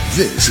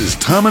This is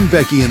Tom and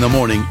Becky in the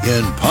morning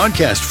in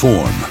podcast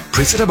form.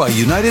 Presented by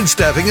United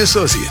Staffing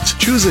Associates.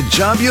 Choose a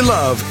job you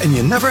love and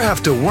you never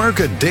have to work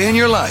a day in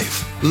your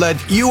life.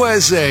 Let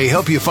USA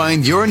help you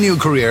find your new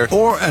career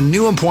or a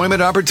new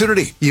employment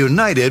opportunity.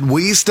 United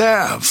We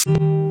Staff.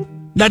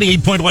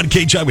 98.1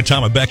 KJ with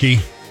Tom and Becky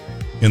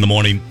in the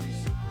morning.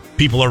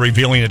 People are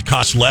revealing it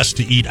costs less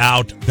to eat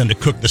out than to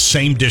cook the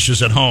same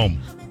dishes at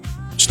home.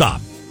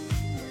 Stop.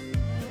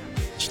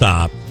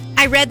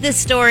 I read this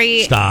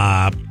story.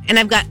 Stop. And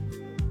I've got...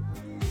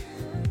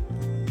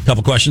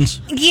 Couple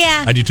questions?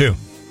 Yeah. I do too.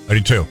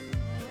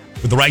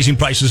 With the rising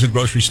prices in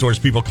grocery stores,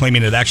 people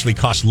claiming it actually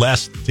costs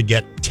less to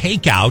get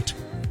takeout.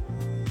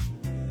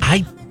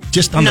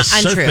 On the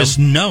surface,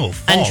 no.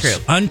 False.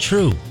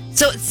 Untrue.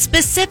 So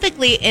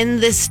specifically in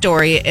this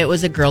story, it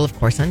was a girl, of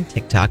course, on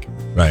TikTok.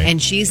 Right.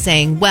 And she's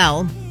saying,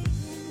 well,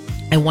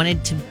 I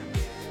wanted to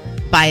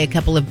buy a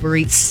couple of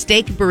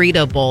steak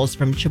burrito bowls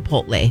from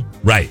Chipotle.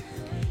 Right.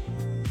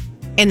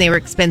 And they were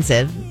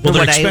expensive. Well,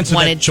 they're expensive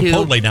at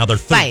Chipotle now. They're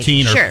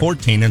 13 or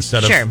 14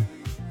 instead of...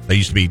 They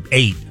used to be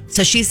 8.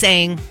 So she's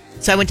saying,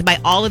 so I went to buy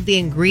all of the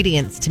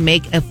ingredients to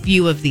make a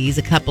couple of these.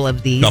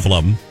 Couple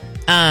of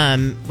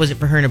them. Was it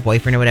for her and her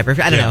boyfriend or whatever?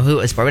 I don't know who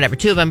it was for. Whatever.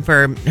 2 of them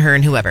for her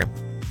and whoever.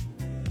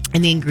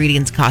 And the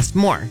ingredients cost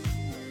more.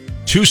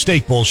 2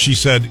 steak bowls, she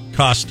said,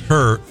 cost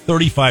her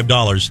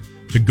 $35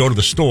 to go to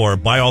the store,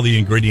 buy all the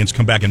ingredients,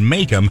 come back and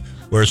make them.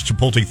 Whereas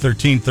Chipotle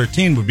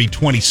 $13 would be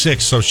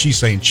 $26. So she's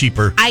saying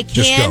cheaper. I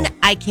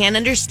can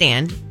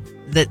understand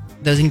that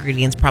those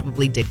ingredients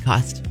probably did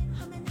cost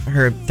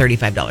her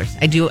 $35.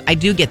 I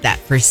do get that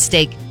for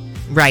steak,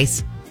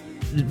 rice,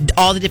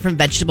 all the different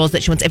vegetables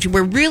that she wants. If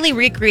we're really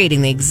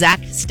recreating the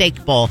exact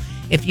steak bowl,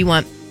 if you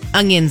want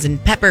onions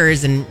and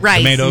peppers and rice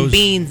tomatoes, and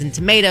beans and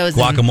tomatoes,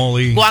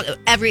 guacamole,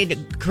 every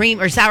cream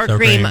or sour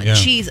cream,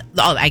 cheese,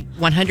 I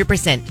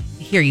 100%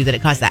 hear you that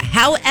it costs that.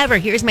 However,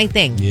 here's my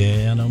thing.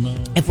 Yeah, I don't know.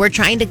 If we're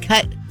trying to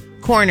cut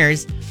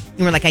corners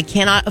and we're like, I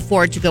cannot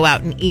afford to go out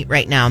and eat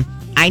right now,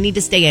 I need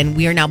to stay in.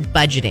 We are now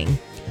budgeting.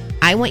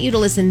 I want you to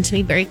listen to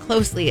me very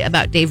closely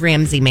about Dave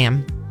Ramsey,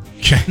 ma'am.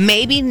 Okay.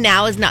 Maybe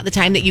now is not the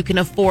time that you can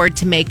afford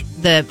to make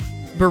the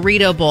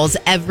burrito bowls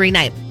every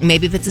night.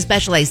 Maybe if it's a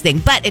specialized thing.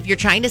 But if you're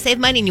trying to save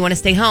money and you want to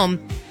stay home,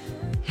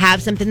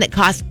 have something that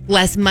costs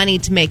less money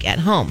to make at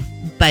home.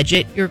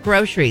 Budget your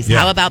groceries. Yeah.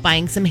 How about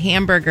buying some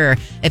hamburger?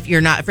 If you're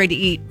not afraid to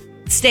eat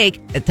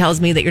steak, it tells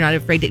me that you're not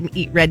afraid to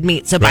eat red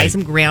meat. So buy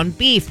some ground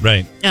beef.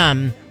 Right.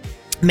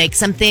 Make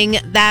something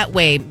that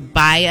way.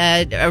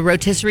 Buy a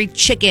rotisserie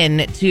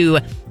chicken to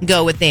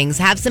go with things.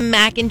 Have some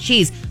mac and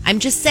cheese. I'm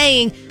just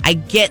saying, I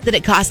get that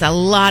it costs a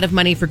lot of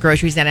money for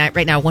groceries. And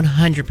right now,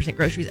 100%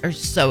 groceries are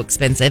so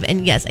expensive.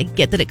 And yes, I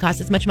get that it costs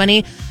as much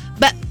money.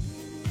 But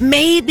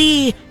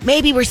maybe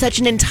we're such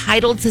an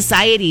entitled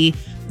society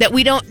that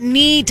we don't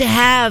need to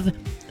have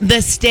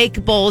the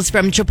steak bowls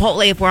from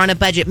Chipotle if we're on a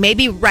budget.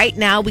 Maybe right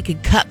now we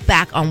could cut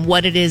back on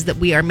what it is that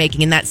we are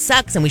making. And that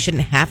sucks, and we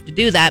shouldn't have to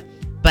do that.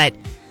 But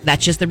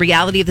that's just the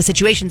reality of the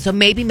situation. So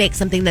maybe make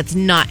something that's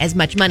not as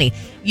much money.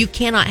 You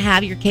cannot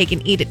have your cake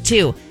and eat it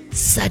too.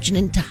 Such an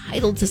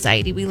entitled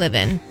society we live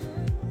in.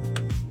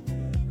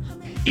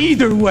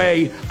 Either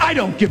way, I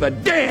don't give a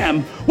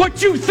damn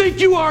what you think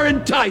you are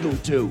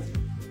entitled to.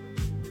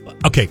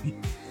 Okay.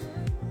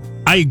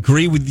 I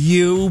agree with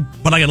you,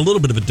 but I got a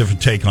little bit of a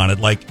different take on it.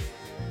 Like,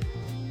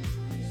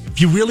 if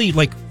you really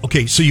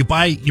so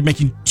you're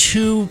making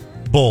 2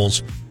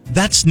 bowls.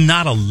 That's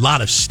not a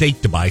lot of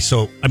steak to buy.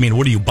 So, I mean,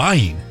 what are you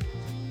buying?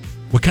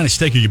 What kind of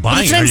steak are you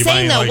buying? That's what I'm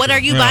saying, though. What are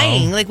you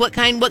buying? Like, what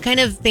kind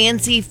of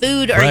fancy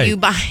food are you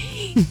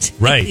buying to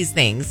make these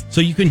things?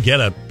 So you can get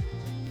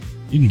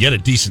a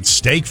decent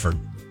steak for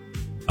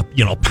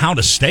a pound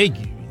of steak.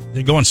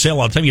 They go on sale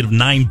all the time. You get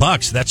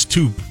 $9. That's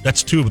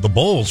two of the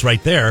bowls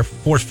right there.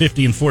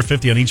 $4.50 and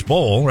 $4.50 on each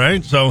bowl,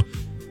 right? So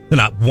they're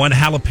not 1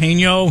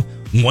 jalapeno,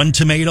 1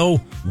 tomato,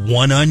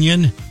 1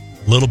 onion,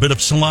 a little bit of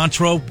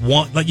cilantro, you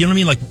know what I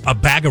mean? Like a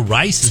bag of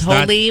rice is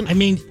totally.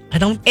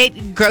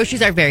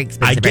 Groceries are very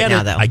expensive right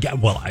now, though.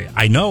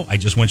 I know. I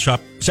just went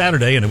shop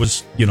Saturday and it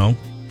was, it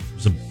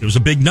was a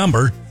big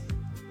number.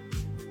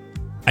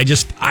 I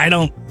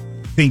don't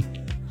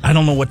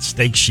know what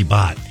steak she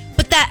bought.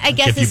 But that, I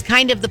guess, is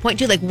kind of the point,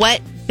 too. Like,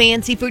 what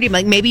fancy food?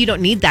 Like, maybe you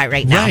don't need that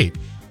right now. Right.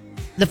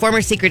 The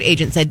former secret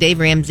agent said Dave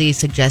Ramsey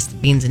suggests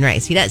beans and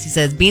rice. He does. He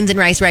says beans and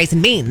rice, rice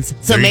and beans.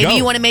 So maybe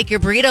you want to make your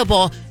burrito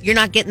bowl. You're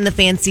not getting the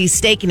fancy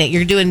steak in it.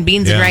 You're doing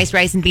beans and rice,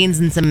 rice and beans,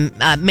 and some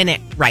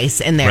minute rice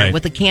in there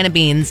with a can of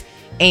beans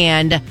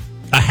and a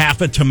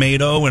half a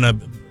tomato and a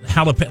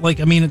jalapeno.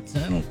 Like, I mean,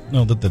 I don't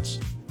know that's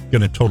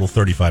going to total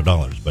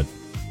 $35, but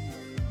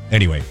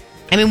anyway.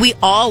 I mean, we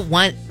all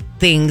want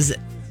things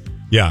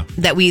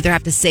that we either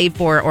have to save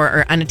for or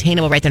are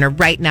unattainable right then or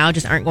right now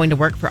just aren't going to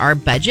work for our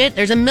budget.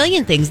 There's a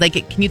million things. Like,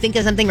 can you think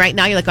of something right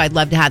now? You're like, oh, I'd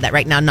love to have that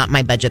right now. Not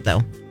my budget,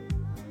 though.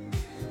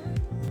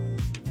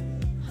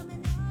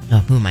 Oh,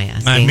 who am I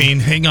asking? I mean,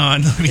 hang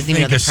on. Let me think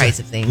even know the price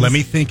of things. Let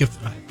me think of...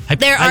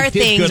 There are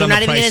things. I'm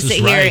not even going to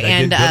sit here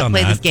and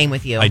play this game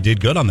with you. I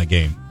did good on the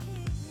game.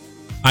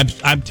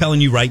 I'm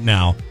telling you right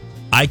now,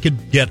 I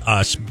could get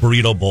us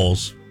burrito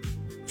bowls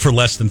for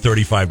less than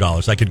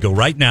 $35. I could go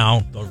right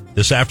now,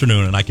 this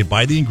afternoon, and I could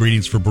buy the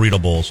ingredients for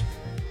burrito bowls,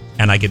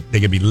 and they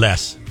could be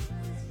less.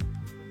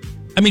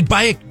 I mean,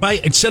 buy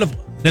instead of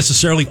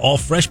necessarily all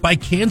fresh, buy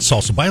canned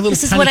salsa. Buy a little.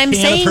 This is tiny what I'm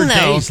can saying, of though.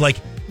 Herdays. Like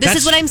this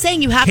is what I'm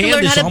saying. You have to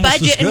learn how to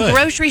budget and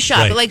grocery shop.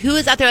 Right. Like, who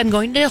is out there? I'm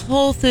going to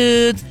Whole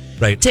Foods,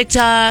 right.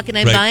 TikTok, and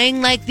I'm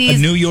buying like these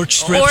a New York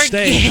strip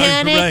steak,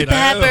 organic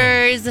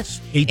peppers,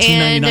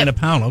 $18.99 a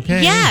pound.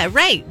 Okay, yeah,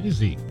 right.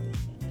 Easy.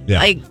 Yeah,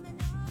 Like,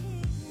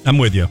 I'm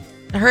with you.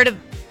 heard of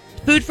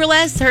Food for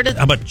Less? Heard of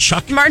How about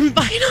Chuck Martin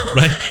Vinyl?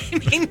 Right.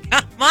 I mean,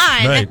 come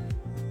on. Right.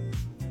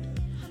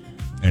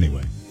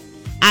 Anyway,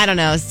 I don't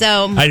know.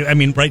 So I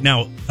mean, right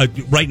now,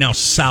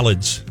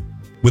 salads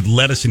with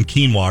lettuce and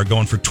quinoa are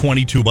going for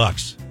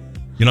 $22.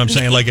 You know what I'm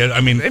saying? Like,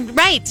 I mean,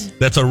 right.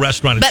 That's a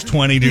restaurant. It's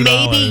 $22.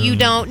 Maybe you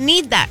don't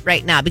need that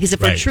right now, because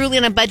if we're truly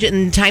on a budget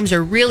and times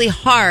are really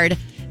hard,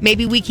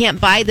 maybe we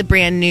can't buy the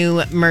brand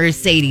new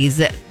Mercedes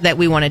that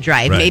we want to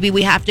drive. Right. Maybe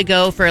we have to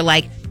go for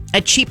like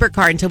a cheaper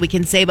car until we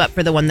can save up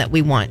for the one that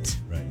we want.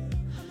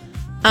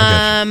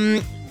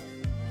 Right.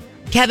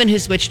 Kevin, who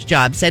switched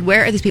jobs, said,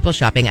 "Where are these people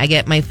shopping? I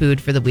get my food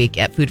for the week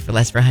at Food for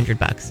Less for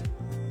 $100."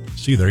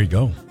 See, there you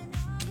go.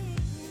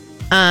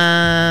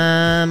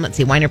 Let's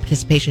see. Weiner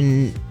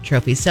participation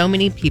trophy. So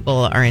many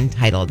people are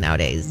entitled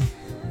nowadays.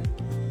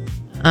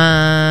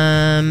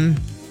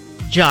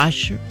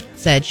 Josh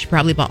said she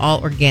probably bought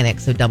all organic,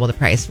 so double the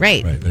price.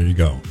 Right. Right, there you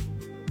go.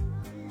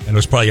 And it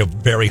was probably a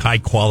very high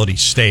quality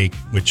steak,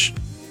 which,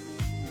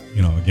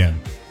 again.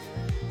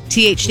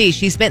 THD,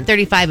 she spent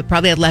 $35, but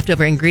probably had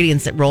leftover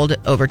ingredients that rolled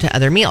over to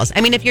other meals. I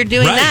mean, if you're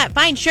doing that,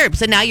 fine, sure.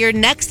 So now your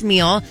next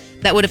meal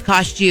that would have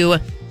cost you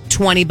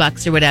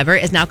 $20 or whatever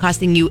is now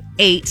costing you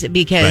 $8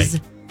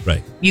 because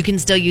you can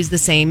still use the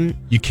same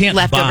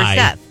leftover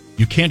stuff.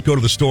 You can't go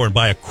to the store and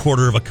buy a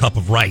quarter of a cup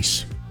of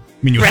rice.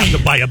 I mean, you have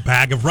to buy a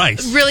bag of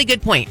rice. Really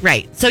good point.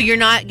 Right. So you're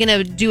not going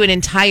to do an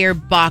entire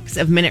box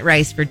of minute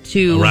rice for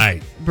 2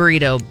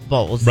 burrito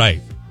bowls. Right.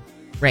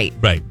 Right.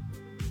 Right.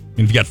 I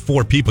mean, if you got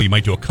 4 people, you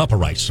might do a cup of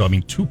rice. So, I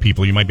mean, 2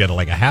 people, you might be at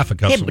like a half a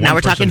cup. Okay, but now we're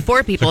talking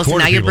 4 people, so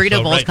now your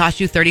burrito bowls cost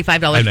you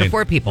 $35 for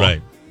 4 people.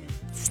 Right.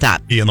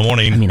 Stop. In the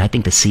morning. I mean, I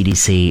think the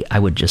CDC, I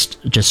would just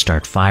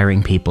start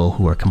firing people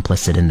who are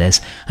complicit in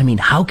this. I mean,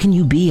 how can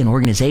you be an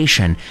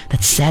organization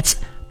that sets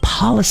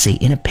policy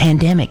in a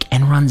pandemic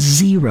and runs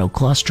 0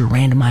 cluster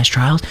randomized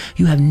trials?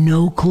 You have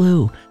no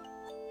clue.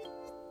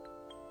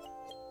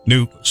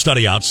 New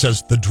study out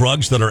says the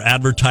drugs that are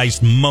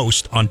advertised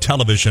most on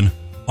television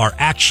are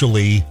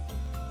actually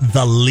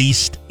the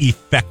least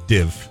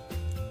effective.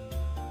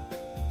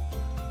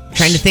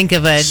 Trying to think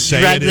of a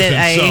drug that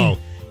I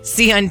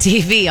see on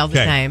TV all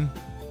the time.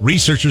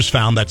 Researchers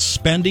found that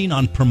spending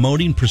on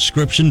promoting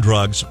prescription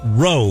drugs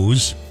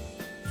rose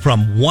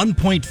from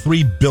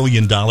 $1.3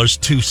 billion to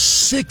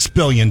 $6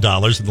 billion in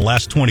the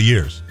last 20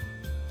 years.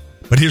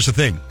 But here's the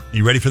thing. Are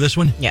you ready for this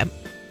one? Yep.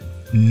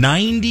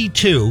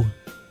 92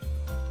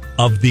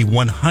 of the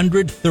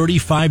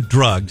 135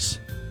 drugs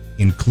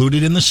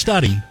included in the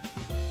study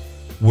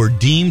were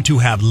deemed to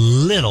have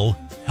little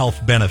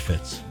health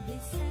benefits,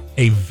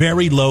 a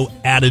very low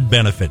added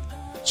benefit.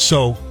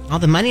 So all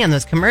the money on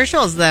those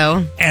commercials,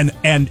 though,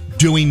 and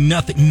doing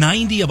nothing.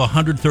 90 of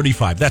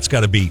 135. That's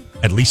got to be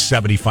at least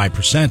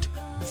 75%.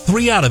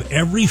 3 out of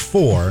every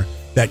 4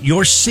 that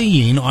you're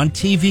seeing on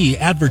TV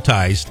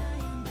advertised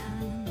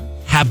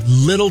have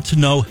little to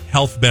no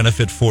health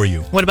benefit for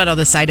you. What about all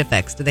the side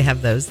effects? Do they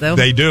have those, though?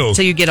 They do.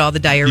 So you get all the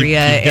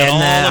diarrhea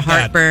and the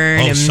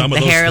heartburn and the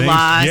hair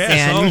loss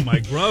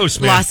and gross,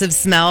 man. Loss of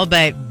smell,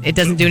 but it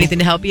doesn't do anything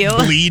to help you.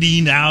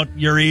 Bleeding out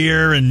your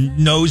ear and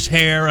nose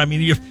hair. I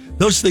mean,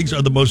 those things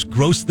are the most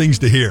gross things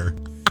to hear.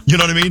 You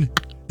know what I memean?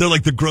 They're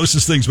like the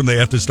grossest things when they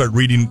have to start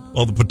reading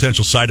all the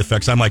potential side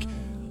effects. I'm like,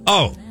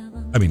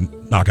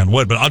 knock on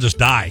wood, but I'll just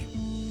die.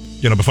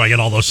 Before I get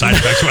all those side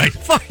effects, right?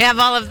 Before I have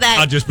all of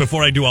that.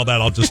 Before I do all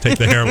that, I'll just take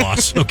the hair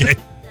loss, okay?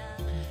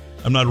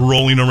 I'm not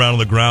rolling around on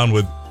the ground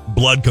with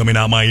blood coming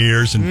out my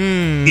ears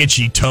and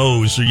itchy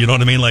toes, or you know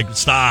what I mean? Like,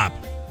 stop.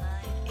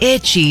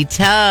 Itchy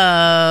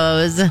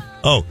toes.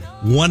 Oh,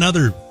 one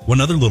other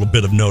little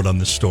bit of note on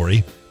this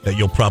story that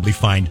you'll probably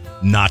find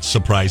not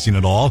surprising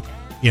at all.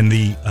 In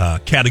the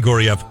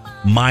category of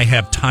my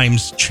have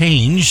times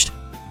changed,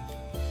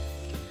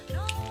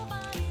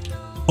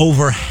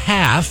 over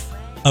half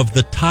of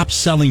the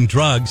top-selling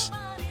drugs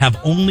have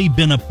only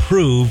been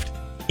approved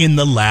in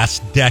the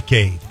last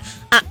decade.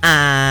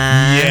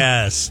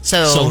 Yes.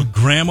 So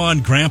Grandma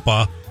and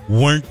Grandpa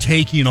weren't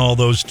taking all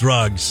those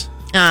drugs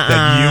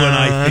that you and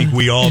I think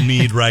we all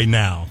need right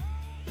now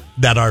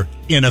that are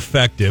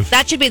ineffective.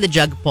 That should be the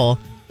jug poll.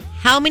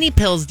 How many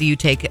pills do you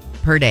take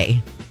per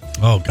day?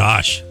 Oh,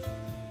 gosh.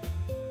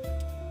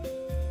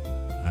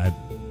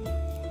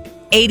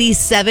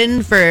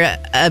 87 for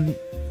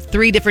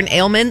 3 different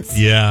ailments?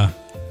 Yeah,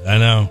 I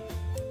know.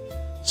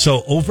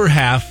 So over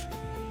half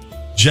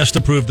just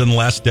approved in the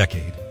last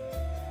decade.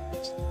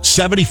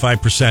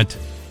 75%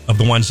 of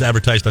the ones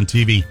advertised on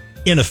TV,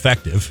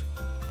 ineffective.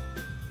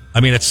 I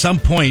mean, at some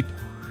point,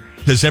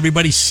 Does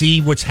everybody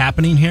see what's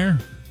happening here?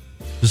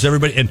 Does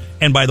everybody?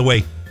 And by the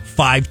way,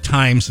 5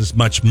 times as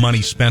much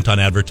money spent on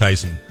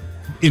advertising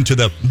into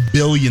the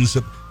billions,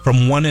 from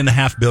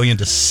 $1.5 billion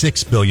to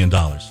 $6 billion.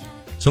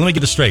 So let me get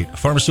this straight. A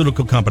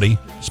pharmaceutical company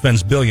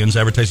spends billions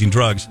advertising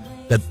drugs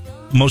that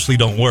mostly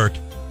don't work,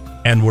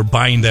 and we're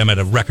buying them at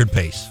a record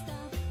pace.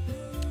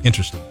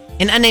 Interesting.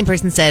 An unnamed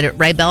person said,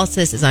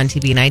 Ribelsis is on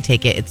TV and I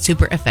take it. It's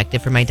super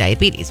effective for my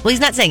diabetes. Well, he's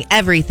not saying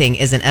everything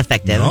isn't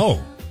effective.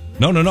 No.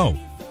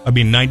 I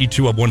mean,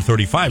 92 of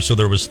 135, so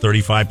there was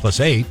 35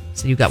 plus 8.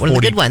 So you got one of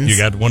the good ones. You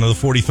got one of the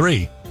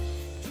 43.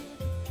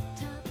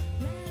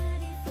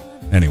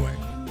 Anyway,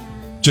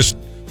 just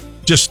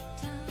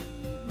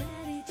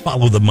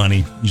follow the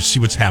money. You see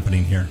what's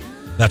happening here.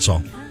 That's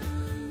all.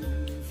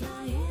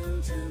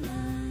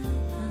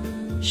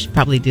 Should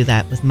probably do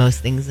that with most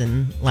things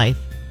in life.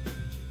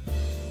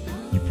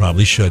 You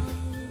probably should.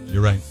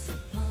 You're right.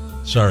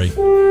 Sorry.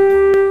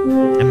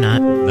 I'm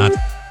not.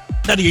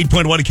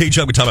 98.1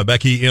 K-Chug with Tom and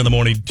Becky in the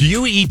morning. Do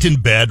you eat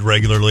in bed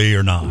regularly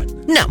or not?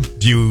 No.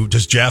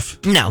 Does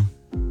Jeff? No.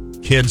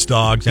 Kids,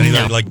 dogs,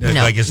 anything no. like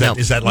no. is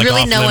that like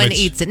really off no limits? one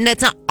eats it. No,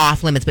 it's not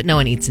off limits, but no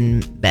one eats in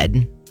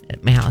bed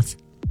at my house.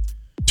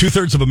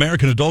 2/3 of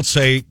American adults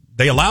say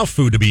they allow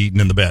food to be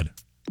eaten in the bed.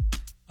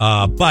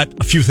 But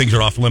a few things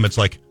are off limits,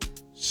 like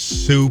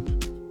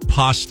soup,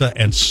 pasta,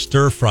 and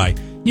stir fry.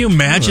 Can you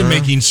imagine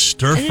making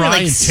stir fry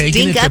and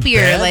taking it to stink up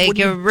your bed?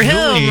 your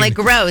room, like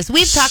gross.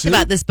 We've talked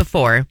about this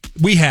before.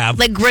 We have,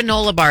 like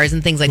granola bars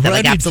and things like that.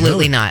 Like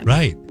absolutely not.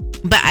 Right.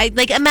 But I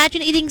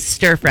imagine eating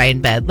stir fry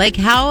in bed. Like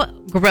how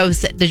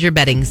gross does your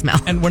bedding smell?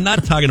 And we're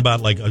not talking about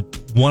like a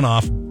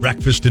one-off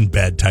breakfast in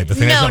bed type of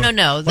thing.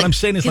 No. What I'm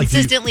saying is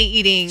consistently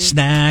eating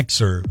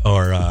snacks or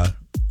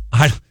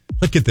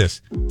look at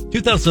this.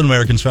 2,000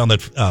 Americans found that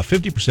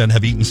 50%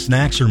 have eaten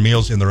snacks or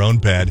meals in their own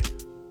bed.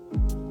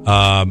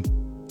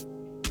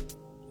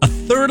 A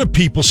third of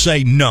people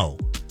say no.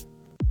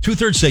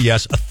 2/3 say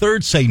yes. A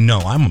third say no.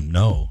 I'm a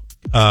no.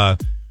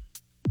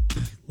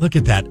 Look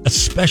at that.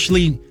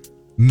 Especially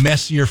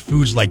messier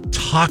foods like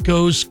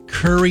tacos,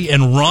 curry,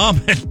 and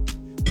ramen.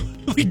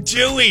 What are we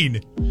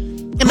doing?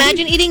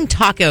 Imagine eating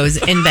tacos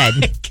in bed.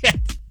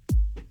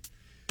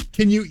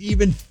 Can you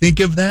even think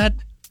of that?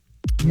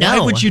 No.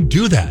 Why would you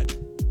do that?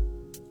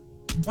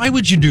 Why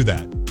would you do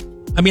that?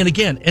 I mean,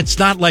 again, it's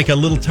not like a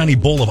little tiny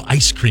bowl of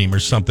ice cream or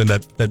something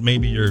that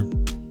maybe you're...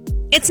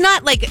 It's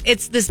not like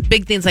it's this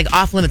big thing. It's like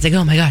off limits. Like,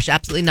 oh my gosh,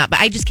 absolutely not. But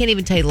I just can't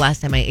even tell you the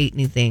last time I ate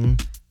anything.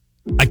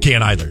 I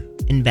can't either.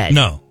 In bed.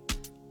 No.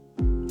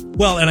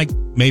 Well,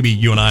 and maybe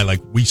you and I,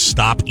 like, we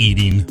stop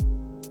eating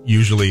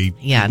usually.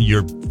 Yeah,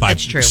 you're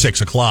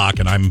 6 o'clock,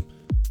 and I'm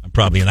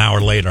probably an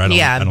hour later. I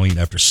don't eat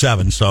after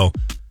 7. So,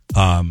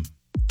 yeah,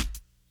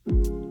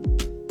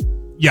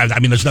 I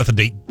mean, there's nothing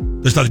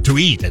to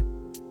eat at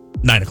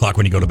 9 o'clock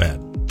when you go to bed.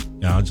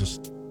 You know,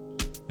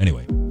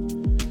 anyway.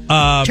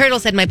 Turtle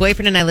said, my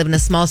boyfriend and I live in a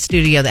small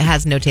studio that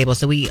has no table,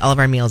 so we eat all of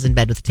our meals in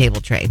bed with a table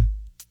tray.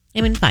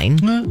 I mean, fine.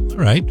 All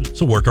right.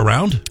 It's a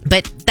workaround.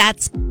 But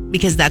that's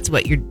because that's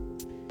what you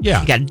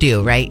got to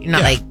do, right? You're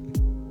not like...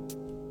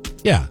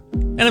 Yeah.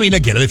 And I mean, I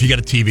get it. If you got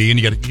a TV and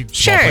you got a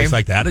small place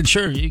like that, and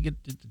sure, you get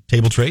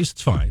table trays,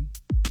 it's fine.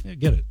 Yeah, I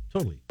get it.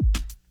 Totally.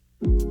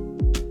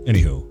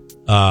 Anywho.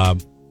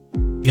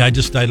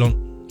 I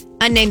don't...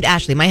 Unnamed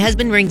Ashley. My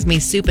husband brings me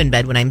soup in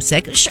bed when I'm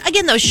sick.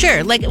 Again, though,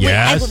 sure. Like,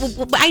 yes.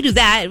 I do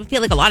that. I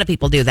feel like a lot of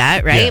people do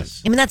that, right?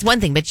 Yes. I mean, that's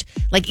one thing. But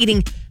like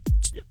eating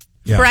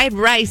fried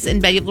rice in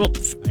bed, you have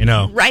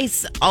little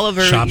rice all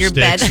over your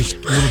bed. Chopsticks,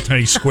 little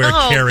tiny square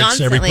carrots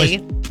constantly. every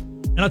place.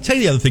 And I'll tell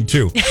you the other thing,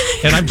 too.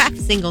 And I'm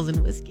singles and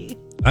whiskey.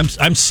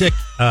 I'm sick.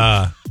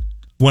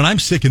 When I'm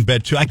sick in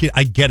bed, too, I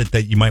get it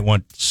that you might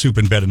want soup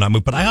in bed and not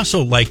move. But I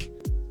also like,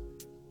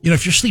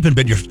 if you're asleep in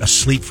bed, you're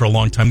asleep for a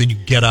long time, then you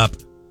get up.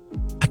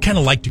 I kind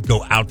of like to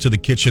go out to the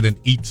kitchen and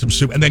eat some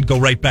soup and then go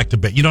right back to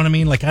bed. You know what I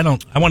mean? Like, I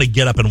want to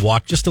get up and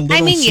walk just a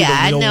little, see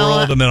the real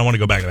world, and then I want to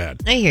go back to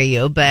bed. I hear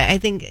you, but I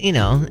think,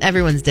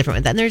 everyone's different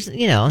with that. And there's,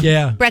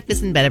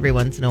 breakfast in bed every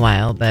once in a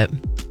while, but...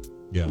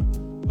 Yeah.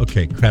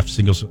 Okay, Kraft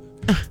singles.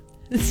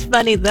 It's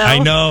funny, though. I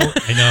know.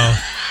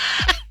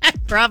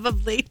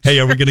 Probably. Hey,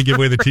 are we going to give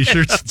away the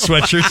T-shirts and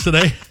sweatshirts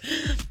today?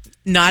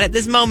 Not at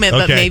this moment,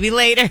 but maybe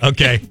later.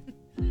 Okay.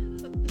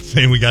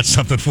 Saying we got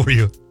something for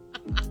you.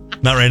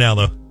 Not right now,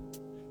 though.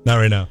 Not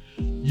right now.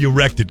 You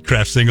wrecked it,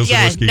 Kraft Singles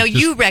and Whiskey. No,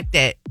 you wrecked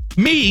it.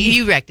 Me?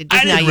 You wrecked it.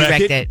 Just now you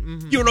wrecked it.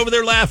 Mm-hmm. You were over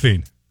there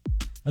laughing.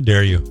 How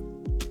dare you?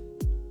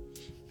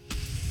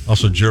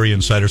 Also, Jury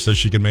Insider says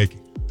she can make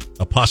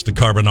a pasta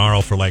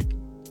carbonara for like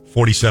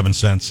 47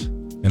 cents,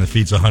 and it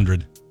feeds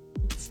 100.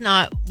 It's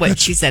not what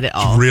she said at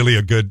all.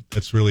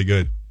 That's really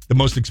good. The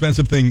most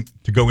expensive thing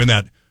to go in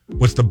that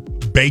was the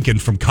bacon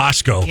from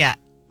Costco. Yeah.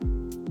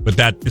 But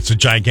it's a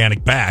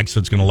gigantic bag, so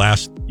it's going to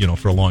last,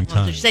 for a long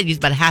time. So she said use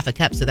about half a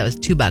cup, so that was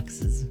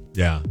 $2.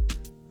 Yeah.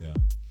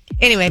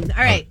 Anyway,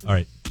 all right. All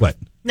right. What?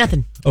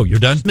 Nothing. Oh, you're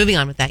done? Moving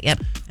on with that.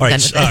 Yep. All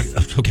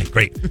right. Okay,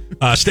 great.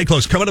 Stay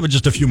close. Coming up in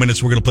just a few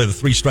minutes, we're going to play the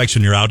 3 Strikes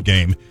and You're Out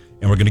game,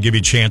 and we're going to give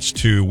you a chance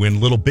to win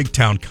little Big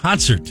Town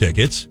concert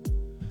tickets.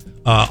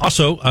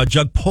 Also,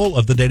 Jug poll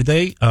of the day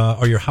today.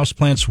 Are your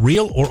houseplants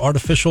real or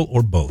artificial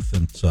or both?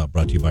 And it's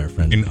brought to you by our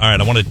friend. All right,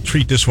 I want to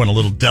treat this one a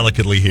little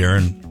delicately here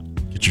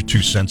and get your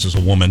 2 cents as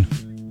a woman,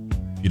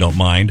 if you don't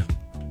mind.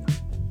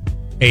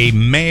 A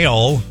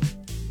male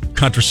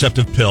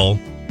contraceptive pill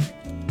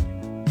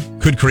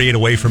could create a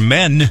way for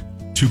men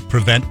to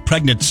prevent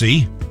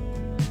pregnancy.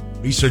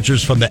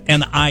 Researchers from the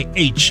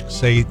NIH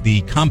say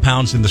the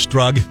compounds in this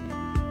drug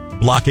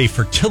block a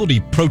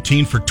fertility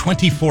protein for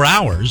 24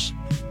 hours.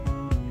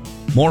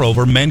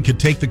 Moreover, men could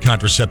take the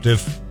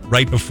contraceptive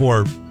right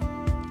before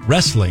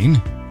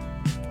wrestling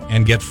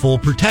and get full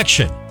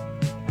protection.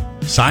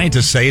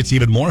 Scientists say it's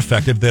even more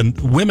effective than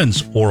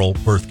women's oral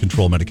birth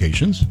control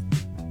medications.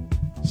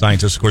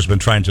 Scientists, of course, have been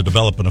trying to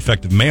develop an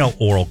effective male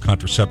oral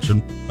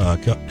contraceptive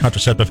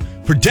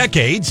for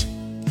decades.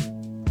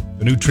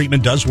 The new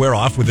treatment does wear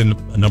off within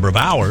a number of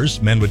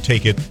hours. Men would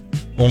take it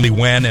only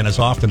when and as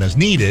often as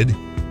needed,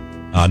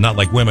 not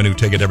like women who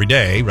take it every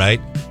day,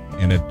 right?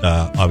 And it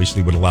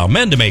obviously would allow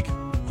men to make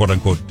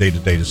quote-unquote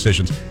day-to-day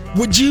decisions.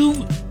 Would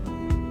you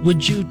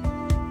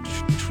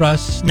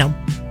trust? No.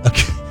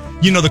 Okay.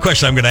 You know the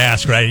question I'm going to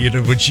ask, right?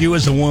 Would you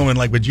as a woman,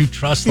 would you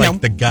trust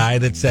the guy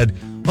that said,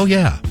 oh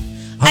yeah.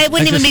 I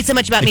wouldn't even be so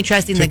much about me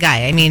trusting the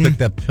guy. I mean, took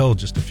that pill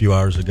just a few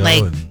hours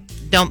ago.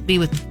 Don't be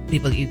with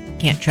people you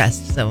can't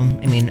trust. So,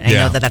 I mean, I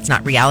know that that's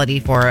not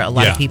reality for a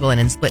lot of people and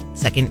in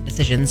split-second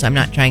decisions. So I'm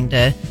not trying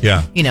to,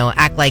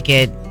 act like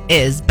it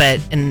is. But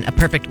in a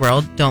perfect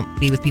world, don't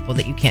be with people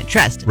that you can't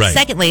trust. Right.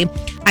 Secondly,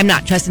 I'm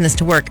not trusting this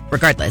to work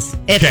regardless.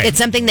 If it's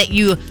something that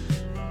you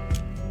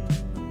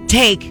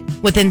take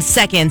within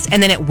seconds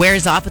and then it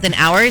wears off within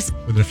hours.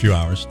 Within a few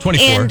hours.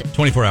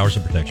 24 hours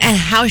of protection. And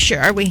how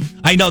sure are we?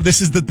 I know, this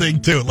is the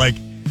thing, too.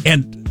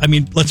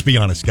 Let's be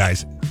honest,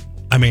 guys.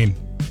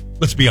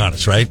 Let's be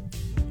honest, right?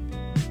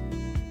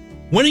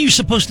 When are you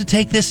supposed to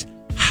take this?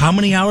 How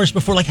many hours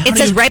before? It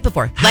says right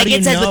before.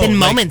 It says within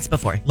moments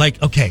before.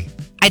 Okay.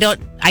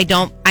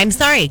 I'm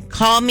sorry.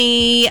 Call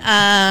me,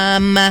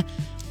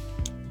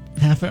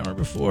 half hour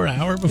before,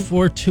 hour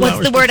before, 2 hours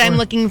What's the word before? I'm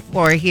looking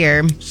for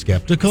here?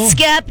 Skeptical?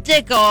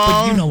 Skeptical.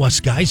 But you know us,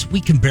 guys. We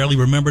can barely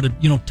remember to,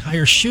 tie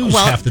our shoes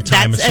half the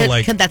time.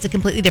 That's a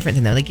completely different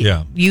thing, though.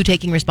 You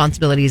taking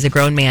responsibility as a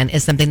grown man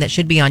is something that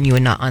should be on you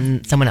and not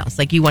on someone else.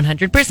 You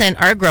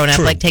 100% are a grown up.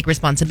 True. Take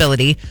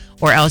responsibility,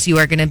 or else you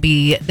are going to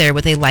be there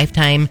with a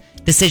lifetime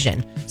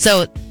decision.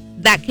 So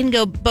that can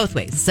go both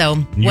ways. So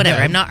whatever.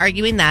 bet. I'm not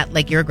arguing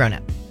that. You're a grown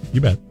up.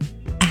 You bet.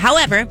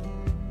 However,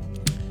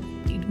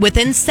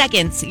 within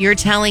seconds, you're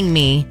telling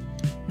me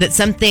that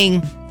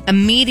something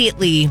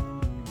immediately,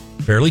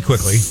 fairly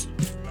quickly,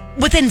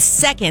 within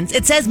seconds,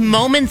 it says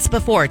moments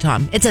before,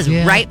 Tom. It says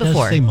right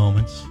before. It does say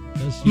moments. It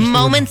does use the word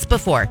Moments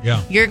before.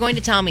 Yeah. You're going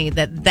to tell me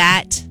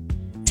that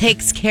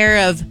takes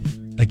care of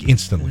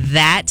instantly.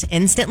 that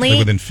instantly?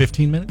 Within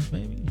 15 minutes,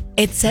 maybe?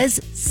 It says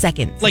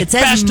seconds. It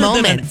says faster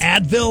moments. than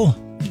an Advil?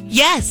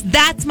 Yes,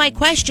 that's my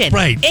question.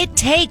 Right. It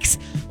takes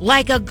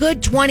a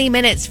good 20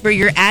 minutes for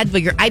your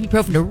Advil, your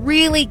ibuprofen to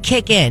really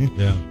kick in.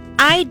 Yeah.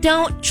 I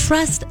don't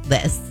trust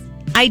this.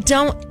 I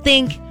don't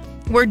think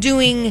we're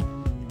doing,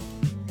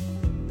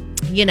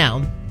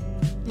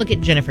 look at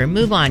Jennifer.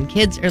 Move on.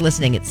 Kids are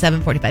listening at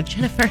 7:45.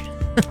 Jennifer.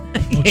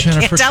 You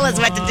Jennifer, can't tell us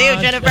what to do,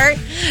 Jennifer.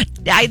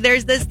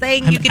 There's this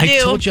thing you can do. I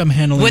told you I'm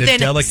handling within it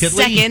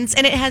delicately. seconds,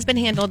 and it has been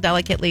handled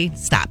delicately.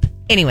 Stop.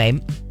 Anyway,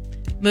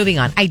 moving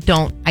on. I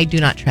do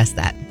not trust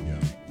that. Yeah.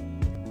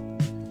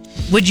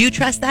 Would you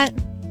trust that?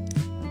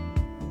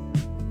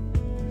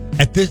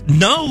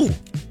 No.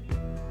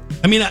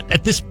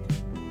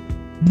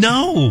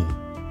 No.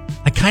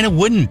 I kind of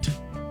wouldn't.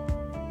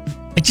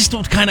 I just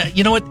don't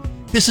you know what?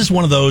 This is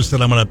one of those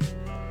that I'm going to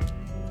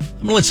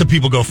let some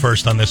people go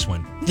first on this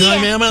one. You know what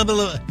I mean? I'm going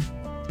to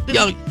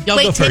y'all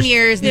wait go 10 first.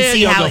 years and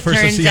see y'all how go it first.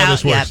 Let's turns see how out.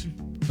 this works. Yep.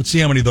 Let's see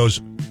how many of those,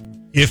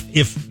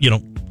 if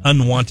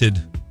unwanted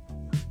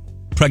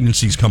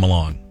pregnancies come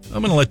along.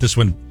 I'm going to let this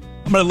one,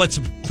 I'm going to let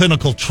some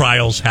clinical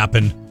trials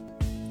happen.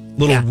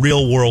 Little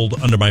real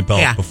world under my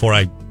belt before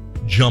I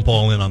jump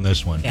all in on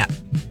this one. Yeah.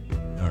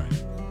 All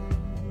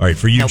right.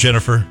 For you,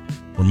 Jennifer,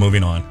 we're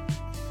moving on.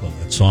 Love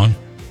that song.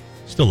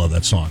 Still love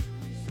that song.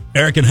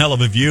 Eric and Hell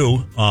of a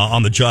View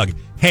on the Jug.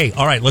 Hey,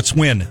 all right, let's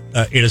win.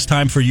 It is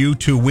time for you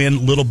to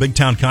win Little Big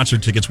Town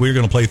concert tickets. We're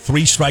going to play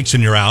 3 Strikes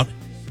and You're Out.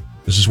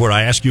 This is where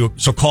I ask you.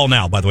 So call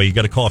now, by the way. You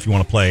got to call if you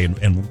want to play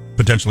and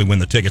potentially win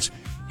the tickets.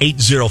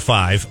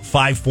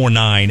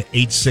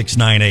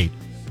 805-549-8698.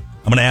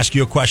 I'm going to ask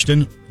you a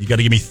question. You got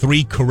to give me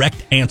 3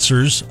 correct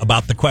answers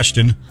about the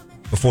question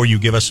before you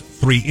give us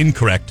 3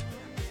 incorrect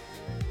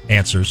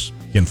answers.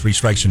 Again, 3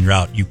 strikes and you're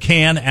out. You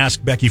can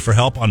ask Becky for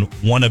help on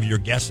one of your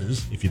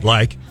guesses if you'd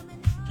like,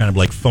 kind of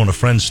like phone a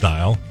friend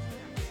style.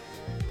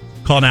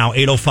 Call now,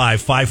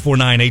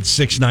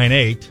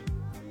 805-549-8698.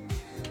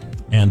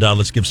 And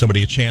let's give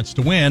somebody a chance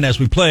to win as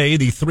we play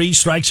the 3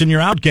 Strikes and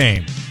You're Out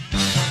game.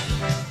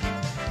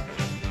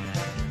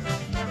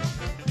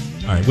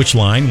 All right, which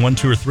line? 1,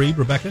 2, or 3,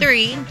 Rebecca?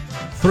 3.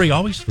 3,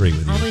 always 3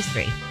 with you. Always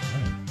 3.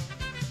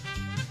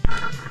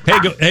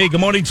 Hey, good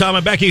morning, Tom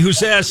and Becky. Who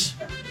says?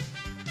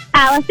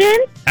 Allison.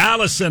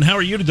 Allison, how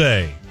are you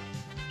today?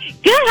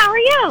 Good, how are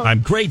you?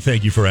 I'm great,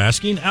 thank you for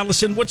asking.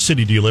 Allison, what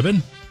city do you live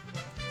in?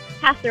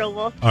 Paso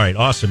Wolf. All right,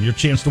 awesome. Your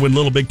chance to win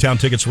Little Big Town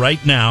tickets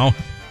right now.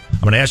 I'm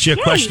going to ask you a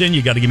question.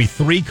 You got to give me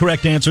 3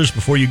 correct answers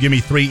before you give me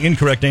 3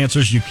 incorrect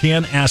answers. You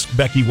can ask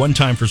Becky one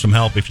time for some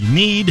help if you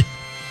need.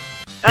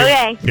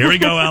 Okay. Here we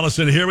go,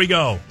 Allison. Here we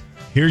go.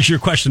 Here's your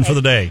question for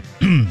the day.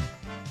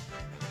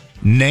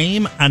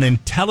 Name an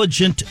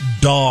intelligent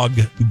dog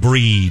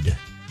breed.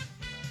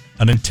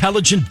 An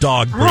intelligent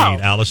dog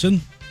breed,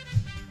 Allison.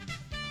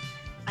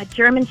 A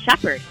German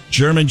Shepherd.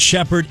 German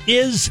Shepherd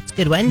is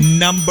Good one.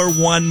 number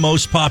 1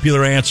 most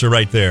popular answer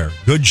right there.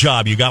 Good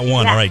job. You got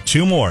 1. Yeah. All right,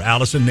 2 more.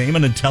 Allison, name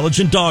an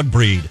intelligent dog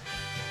breed.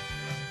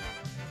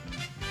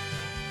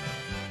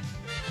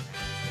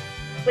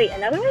 Wait,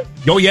 another one?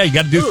 Oh, yeah, you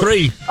got to do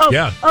 3. Oh,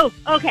 Yeah. Oh,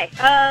 okay.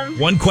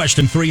 1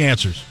 question, 3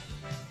 answers.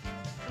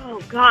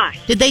 Oh,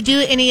 gosh. Did they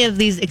do any of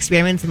these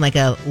experiments in like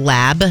a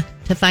lab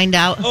to find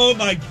out? Oh,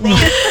 my gross.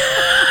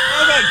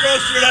 Oh, my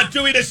gross, you're not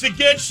doing this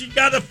again. She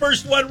got the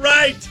first one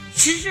right.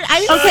 I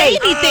didn't Okay. say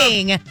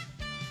anything.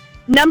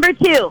 Number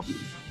 2.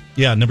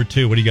 Yeah, number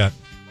 2. What do you got?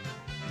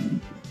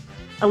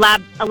 A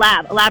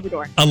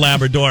Labrador. A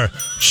Labrador.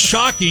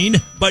 Shocking,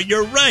 but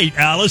you're right,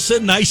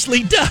 Allison.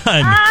 Nicely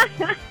done.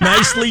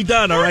 Nicely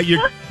done. All right,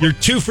 you're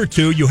 2 for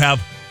 2. You have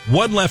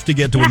 1 left to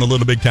get to win the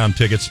Little Big Town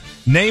tickets.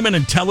 Name an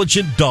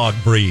intelligent dog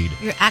breed.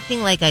 You're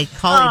acting like I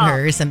called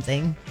her or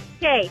something.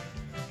 Okay.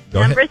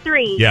 Go Number ahead.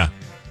 3. Yeah.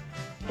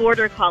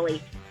 Border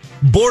Collie.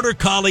 Border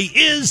Collie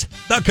is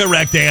the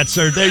correct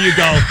answer. There you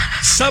go.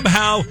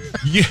 Somehow,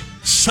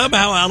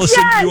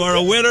 Allison, Yes! you are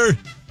a winner.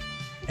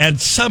 And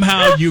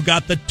somehow you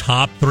got the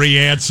top 3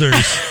 answers.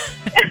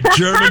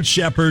 German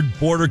Shepherd,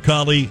 Border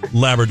Collie,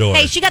 Labrador.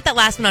 Hey, she got that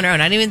last one on her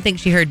own. I didn't even think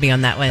she heard me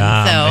on that one.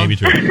 So Maybe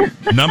true.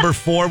 Number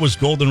 4 was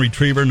Golden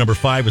Retriever. Number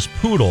 5 was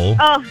Poodle.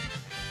 Oh,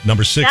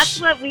 Number 6.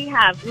 that's what we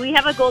have. We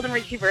have a Golden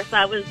Retriever,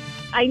 so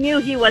I knew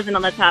he wasn't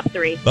on the top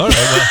 3. All right.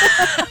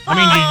 Well,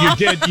 I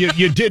mean,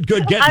 you did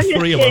good I'm getting just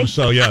 3 of them. kidding.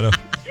 So yeah.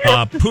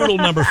 Poodle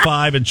number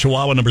 5 and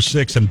Chihuahua number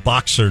 6 and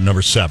Boxer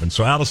number 7.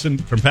 So Allison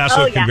from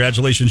Paso, Oh, yeah.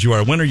 congratulations, you are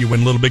a winner. You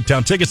win Little Big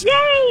Town tickets.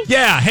 Yay!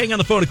 Yeah, hang on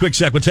the phone a quick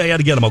sec. We'll tell you how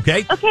to get them.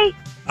 Okay. Okay.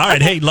 All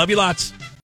right. Hey, love you lots.